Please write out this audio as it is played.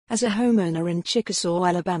As a homeowner in Chickasaw,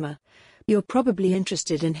 Alabama, you're probably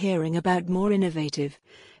interested in hearing about more innovative,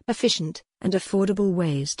 efficient, and affordable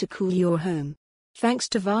ways to cool your home. Thanks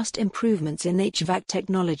to vast improvements in HVAC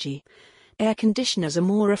technology, air conditioners are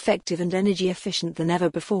more effective and energy efficient than ever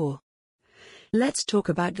before. Let's talk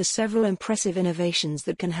about the several impressive innovations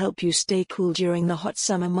that can help you stay cool during the hot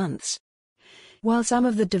summer months. While some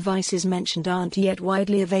of the devices mentioned aren't yet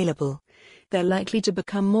widely available, they're likely to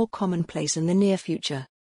become more commonplace in the near future.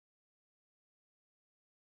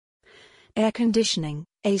 Air conditioning,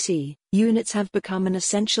 AC, units have become an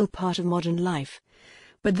essential part of modern life.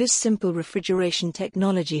 But this simple refrigeration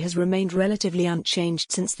technology has remained relatively unchanged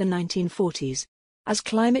since the 1940s. As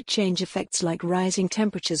climate change effects like rising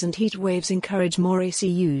temperatures and heat waves encourage more AC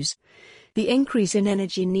use, the increase in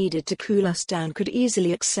energy needed to cool us down could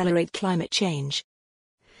easily accelerate climate change.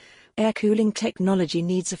 Air cooling technology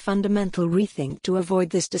needs a fundamental rethink to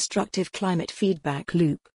avoid this destructive climate feedback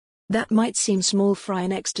loop. That might seem small fry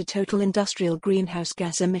next to total industrial greenhouse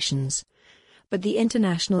gas emissions, but the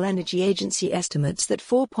International Energy Agency estimates that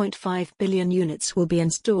 4.5 billion units will be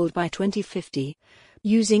installed by 2050,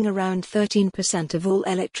 using around 13% of all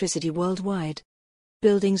electricity worldwide.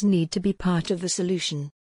 Buildings need to be part of the solution.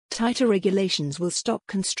 Tighter regulations will stop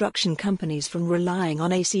construction companies from relying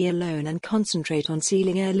on AC alone and concentrate on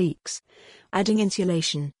sealing air leaks, adding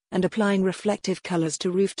insulation, and applying reflective colors to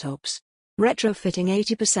rooftops. Retrofitting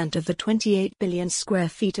 80% of the 28 billion square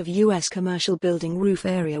feet of U.S. commercial building roof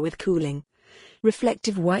area with cooling,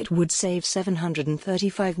 reflective white would save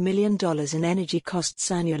 $735 million in energy costs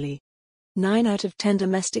annually. 9 out of 10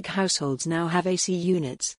 domestic households now have AC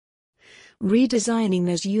units. Redesigning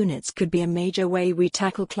those units could be a major way we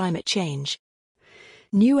tackle climate change.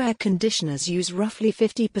 New air conditioners use roughly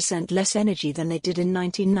 50% less energy than they did in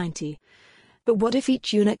 1990. But what if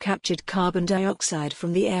each unit captured carbon dioxide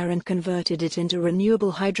from the air and converted it into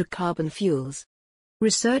renewable hydrocarbon fuels?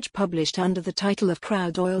 Research published under the title of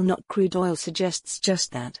Crowd Oil Not Crude Oil suggests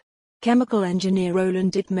just that. Chemical engineer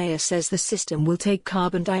Roland Dittmeyer says the system will take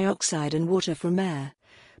carbon dioxide and water from air,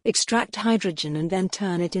 extract hydrogen and then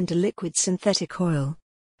turn it into liquid synthetic oil.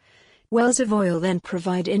 Wells of oil then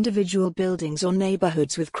provide individual buildings or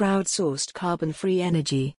neighborhoods with crowdsourced carbon-free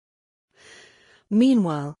energy.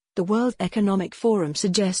 Meanwhile, the World Economic Forum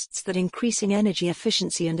suggests that increasing energy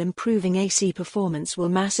efficiency and improving AC performance will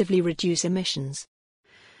massively reduce emissions.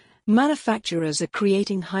 Manufacturers are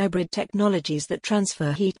creating hybrid technologies that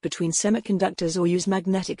transfer heat between semiconductors or use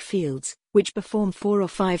magnetic fields, which perform 4 or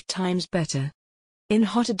 5 times better. In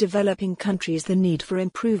hotter developing countries, the need for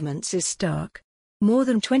improvements is stark. More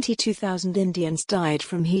than 22,000 Indians died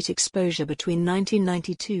from heat exposure between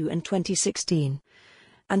 1992 and 2016,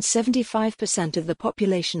 and 75% of the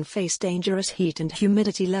population face dangerous heat and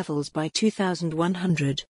humidity levels by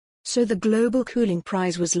 2100. So the Global Cooling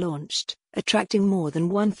Prize was launched, attracting more than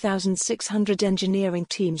 1,600 engineering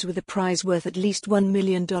teams with a prize worth at least $1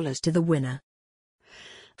 million to the winner.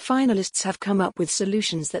 Finalists have come up with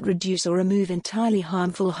solutions that reduce or remove entirely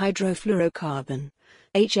harmful hydrofluorocarbon,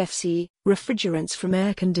 HFC, refrigerants from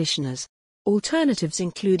air conditioners. Alternatives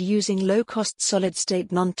include using low-cost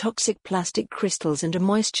solid-state non-toxic plastic crystals and a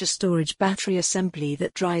moisture storage battery assembly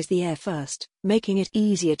that dries the air first, making it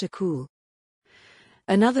easier to cool.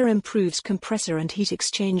 Another improves compressor and heat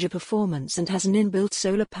exchanger performance and has an inbuilt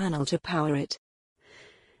solar panel to power it.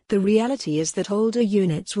 The reality is that older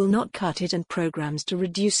units will not cut it, and programs to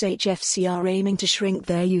reduce HFC are aiming to shrink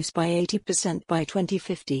their use by 80% by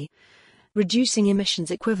 2050, reducing emissions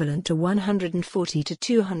equivalent to 140 to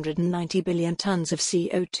 290 billion tons of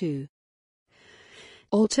CO2.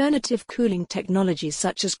 Alternative cooling technologies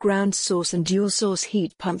such as ground source and dual source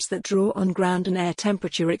heat pumps that draw on ground and air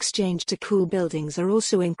temperature exchange to cool buildings are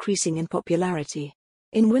also increasing in popularity.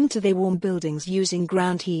 In winter they warm buildings using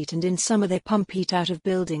ground heat, and in summer they pump heat out of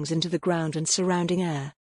buildings into the ground and surrounding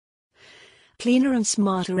air. Cleaner and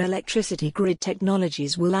smarter electricity grid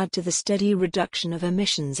technologies will add to the steady reduction of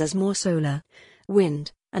emissions as more solar,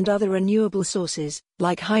 wind, and other renewable sources,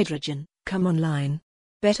 like hydrogen, come online.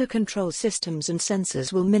 Better control systems and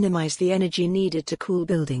sensors will minimize the energy needed to cool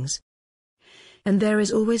buildings. And there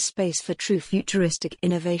is always space for true futuristic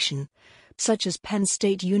innovation, such as Penn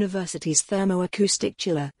State University's thermoacoustic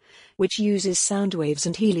chiller, which uses sound waves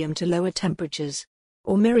and helium to lower temperatures,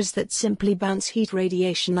 or mirrors that simply bounce heat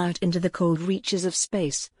radiation out into the cold reaches of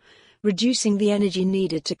space, reducing the energy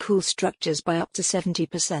needed to cool structures by up to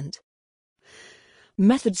 70%.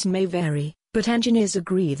 Methods may vary, but engineers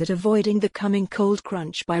agree that avoiding the coming cold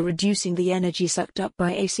crunch by reducing the energy sucked up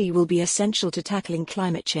by AC will be essential to tackling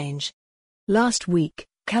climate change. Last week,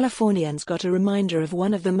 Californians got a reminder of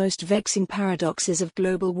one of the most vexing paradoxes of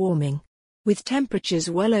global warming. With temperatures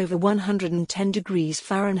well over 110 degrees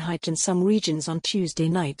Fahrenheit in some regions on Tuesday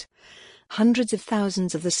night, hundreds of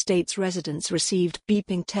thousands of the state's residents received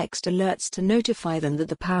beeping text alerts to notify them that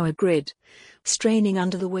the power grid, straining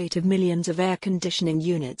under the weight of millions of air conditioning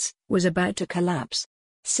units, was about to collapse.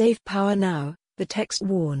 Save power now, the text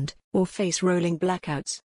warned, or face rolling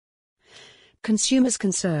blackouts. Consumers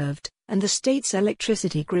conserved, and the state's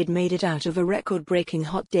electricity grid made it out of a record-breaking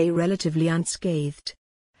hot day relatively unscathed.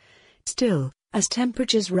 Still, as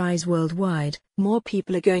temperatures rise worldwide, more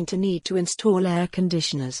people are going to need to install air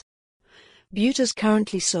conditioners. Butta's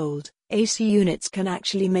currently sold, AC units can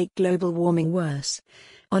actually make global warming worse.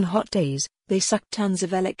 On hot days, they suck tons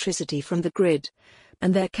of electricity from the grid,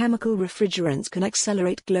 and their chemical refrigerants can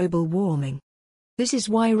accelerate global warming. This is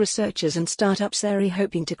why researchers and startups are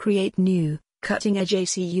hoping to create new, cutting-edge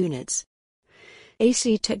AC units.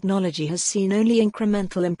 AC technology has seen only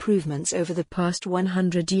incremental improvements over the past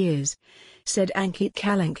 100 years, said Ankit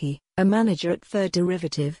Kalanki, a manager at Third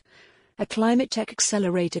Derivative, a climate tech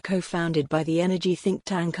accelerator co-founded by the energy think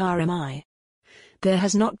tank RMI. There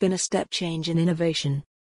has not been a step change in innovation.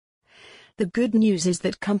 The good news is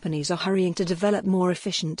that companies are hurrying to develop more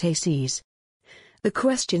efficient ACs. The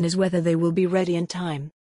question is whether they will be ready in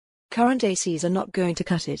time. Current ACs are not going to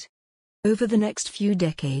cut it. Over the next few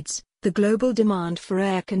decades, the global demand for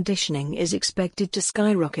air conditioning is expected to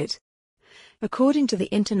skyrocket. According to the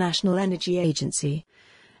International Energy Agency,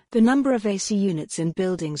 the number of AC units in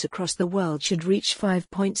buildings across the world should reach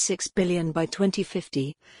 5.6 billion by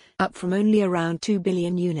 2050, up from only around 2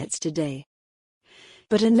 billion units today.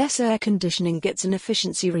 But unless air conditioning gets an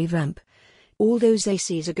efficiency revamp, all those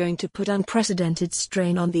ACs are going to put unprecedented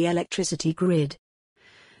strain on the electricity grid.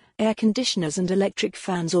 Air conditioners and electric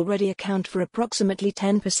fans already account for approximately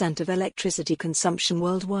 10% of electricity consumption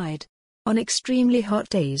worldwide. On extremely hot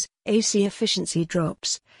days, AC efficiency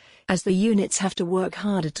drops, as the units have to work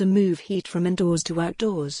harder to move heat from indoors to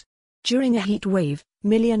outdoors. During a heat wave,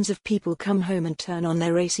 millions of people come home and turn on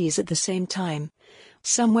their ACs at the same time,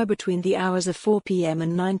 somewhere between the hours of 4 p.m.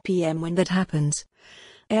 and 9 p.m. When that happens,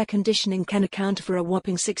 air conditioning can account for a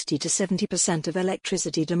whopping 60 to 70% of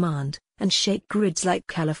electricity demand, and shake grids like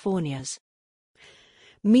California's.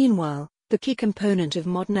 Meanwhile, the key component of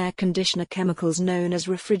modern air conditioner chemicals known as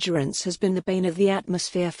refrigerants has been the bane of the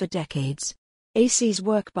atmosphere for decades. ACs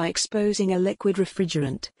work by exposing a liquid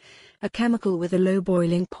refrigerant, a chemical with a low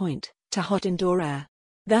boiling point, to hot indoor air.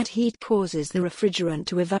 That heat causes the refrigerant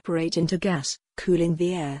to evaporate into gas, cooling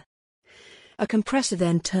the air. A compressor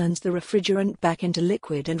then turns the refrigerant back into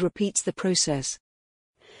liquid and repeats the process.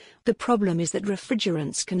 The problem is that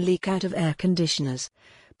refrigerants can leak out of air conditioners,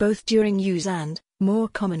 both during use and, more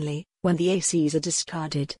commonly, when the ACs are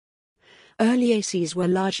discarded. Early ACs were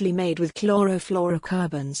largely made with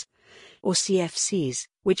chlorofluorocarbons, or CFCs,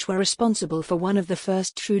 which were responsible for one of the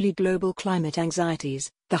first truly global climate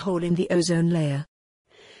anxieties, the hole in the ozone layer.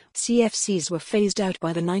 CFCs were phased out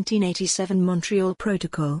by the 1987 Montreal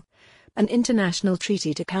Protocol, an international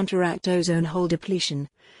treaty to counteract ozone hole depletion,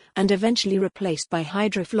 and eventually replaced by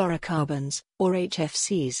hydrofluorocarbons, or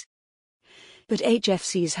HFCs. But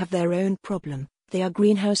HFCs have their own problem. They are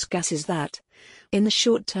greenhouse gases that, in the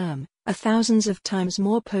short term, are thousands of times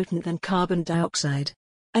more potent than carbon dioxide.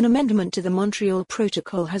 An amendment to the Montreal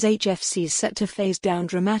Protocol has HFCs set to phase down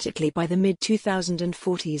dramatically by the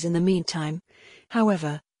mid-2040s. In the meantime,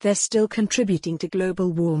 however, they're still contributing to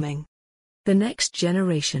global warming. The next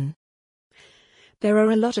generation. There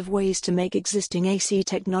are a lot of ways to make existing AC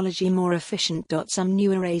technology more efficient. Some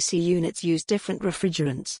newer AC units use different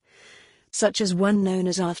refrigerants, such as one known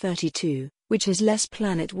as R32, which has less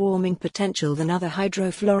planet warming potential than other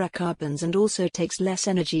hydrofluorocarbons and also takes less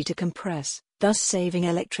energy to compress, thus saving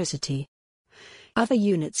electricity. Other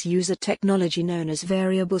units use a technology known as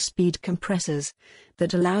variable speed compressors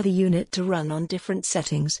that allow the unit to run on different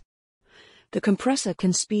settings. The compressor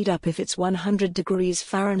can speed up if it's 100 degrees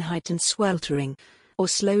Fahrenheit and sweltering, or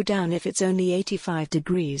slow down if it's only 85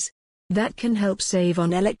 degrees. That can help save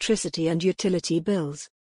on electricity and utility bills.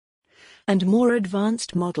 And more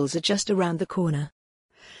advanced models are just around the corner.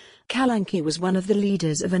 Kalanki was one of the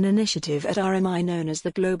leaders of an initiative at RMI known as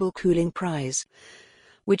the Global Cooling Prize,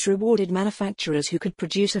 which rewarded manufacturers who could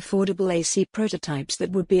produce affordable AC prototypes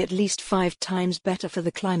that would be at least 5 times better for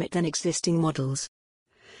the climate than existing models.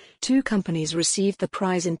 2 companies received the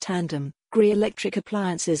prize in tandem, Gree Electric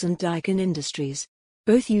Appliances and Daikin Industries.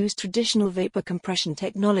 Both use traditional vapor compression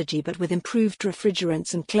technology but with improved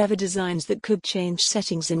refrigerants and clever designs that could change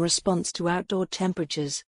settings in response to outdoor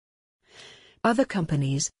temperatures. Other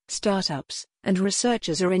companies, startups, and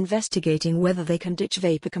researchers are investigating whether they can ditch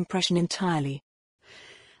vapor compression entirely.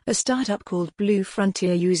 A startup called Blue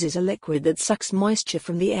Frontier uses a liquid that sucks moisture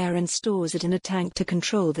from the air and stores it in a tank to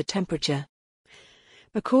control the temperature.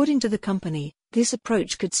 According to the company, this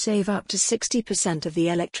approach could save up to 60% of the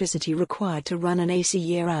electricity required to run an AC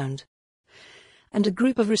year-round. And a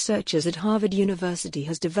group of researchers at Harvard University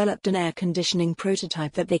has developed an air conditioning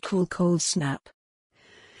prototype that they call Cold Snap.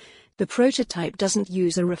 The prototype doesn't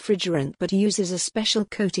use a refrigerant but uses a special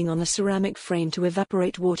coating on a ceramic frame to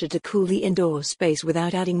evaporate water to cool the indoor space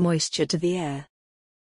without adding moisture to the air.